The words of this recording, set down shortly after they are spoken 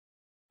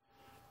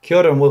Kia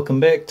ora and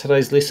welcome back.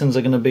 Today's lessons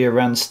are going to be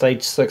around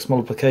stage 6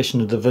 multiplication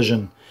and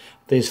division.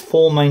 There's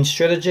 4 main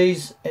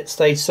strategies at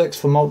stage 6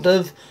 for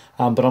multiv,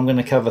 but I'm going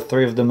to cover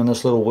 3 of them in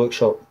this little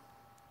workshop.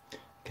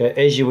 Okay,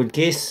 as you would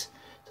guess,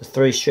 the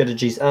 3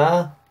 strategies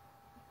are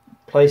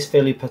place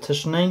value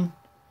partitioning,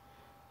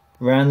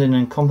 rounding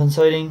and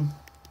compensating,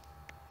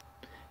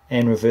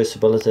 and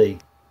reversibility.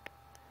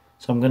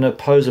 So I'm going to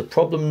pose a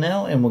problem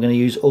now, and we're going to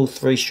use all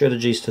 3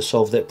 strategies to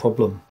solve that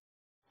problem.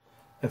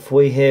 If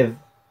we have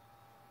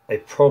a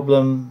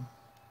problem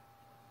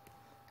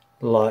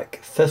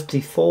like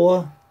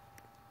 54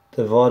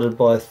 divided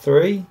by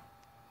 3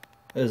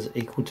 is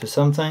equal to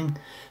something.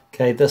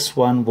 Okay, this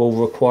one will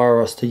require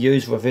us to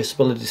use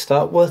reversibility to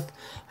start with.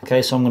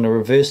 Okay, so I'm going to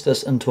reverse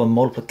this into a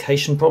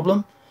multiplication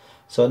problem.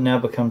 So it now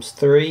becomes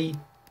 3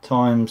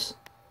 times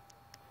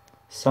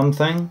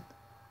something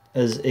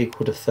is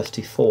equal to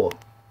 54.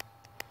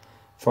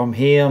 From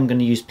here I'm going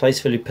to use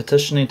place value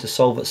partitioning to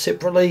solve it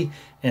separately,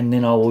 and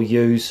then I will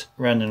use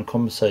rounding and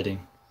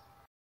compensating.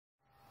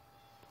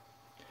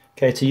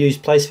 Okay, to use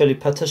place value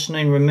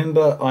partitioning,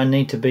 remember I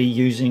need to be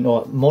using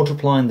or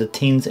multiplying the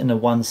 10s and the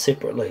 1s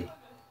separately.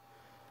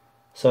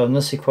 So in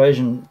this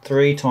equation,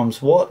 3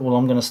 times what? Well,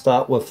 I'm going to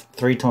start with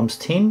 3 times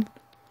 10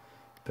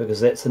 because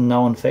that's a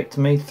known fact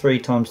to me. 3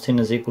 times 10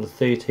 is equal to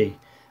 30.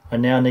 I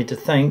now need to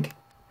think,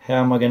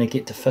 how am I going to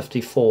get to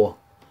 54?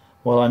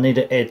 Well, I need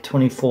to add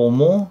 24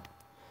 more.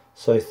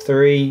 So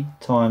 3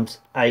 times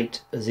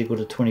 8 is equal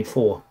to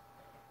 24.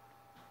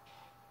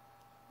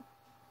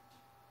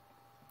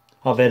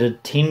 I've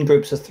added 10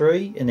 groups of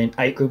 3 and then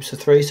 8 groups of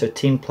 3, so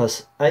 10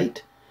 plus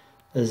 8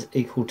 is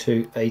equal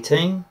to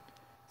 18.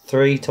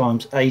 3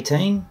 times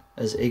 18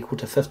 is equal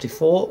to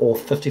 54, or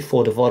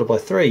 54 divided by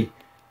 3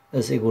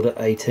 is equal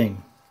to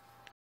 18.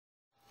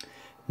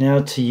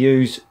 Now to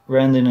use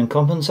rounding and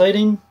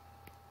compensating,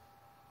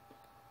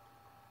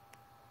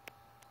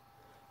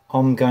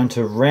 I'm going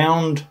to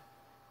round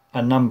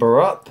a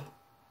number up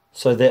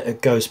so that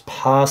it goes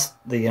past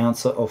the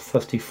answer of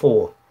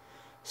 54.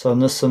 So in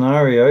this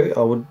scenario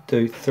I would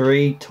do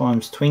 3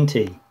 times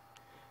 20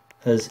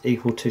 is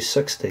equal to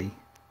 60.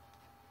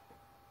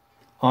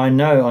 I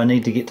know I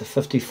need to get to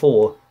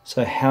 54,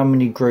 so how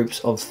many groups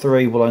of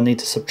 3 will I need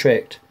to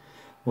subtract?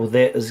 Well,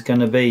 that is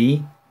going to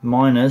be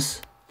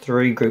minus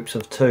 3 groups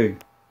of 2,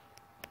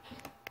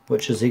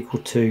 which is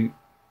equal to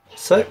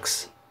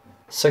 6.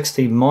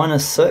 60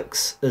 minus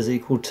 6 is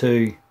equal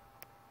to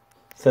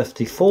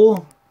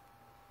 54.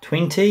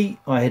 20,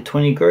 I had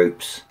 20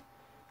 groups.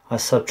 I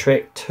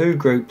subtract 2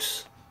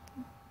 groups,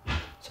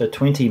 so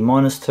 20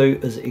 minus 2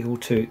 is equal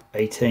to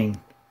 18.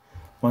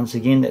 Once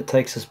again, that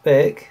takes us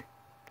back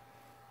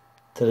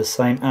to the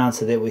same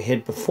answer that we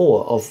had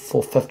before of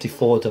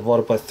 54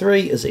 divided by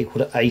 3 is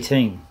equal to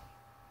 18.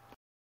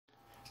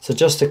 So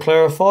just to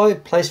clarify,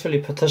 place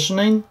value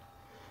partitioning,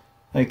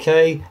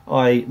 okay,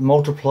 I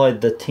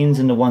multiplied the 10s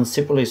and the 1s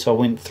separately, so I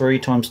went 3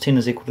 times 10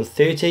 is equal to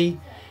 30,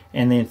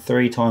 and then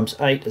 3 times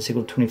 8 is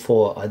equal to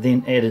 24. I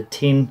then added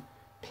 10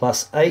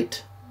 plus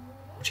 8,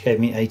 which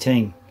gave me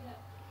 18.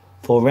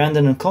 For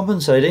rounding and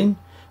compensating,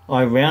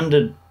 I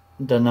rounded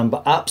the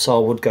number up so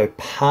I would go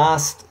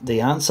past the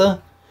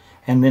answer,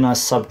 and then I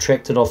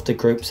subtracted off the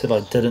groups that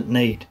I didn't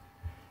need.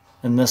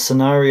 In this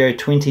scenario,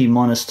 20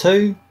 minus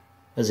 2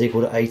 is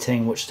equal to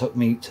 18, which took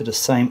me to the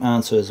same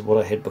answer as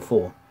what I had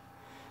before.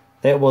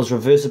 That was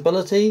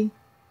reversibility,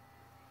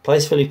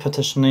 place value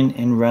partitioning,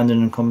 and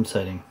rounding and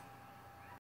compensating.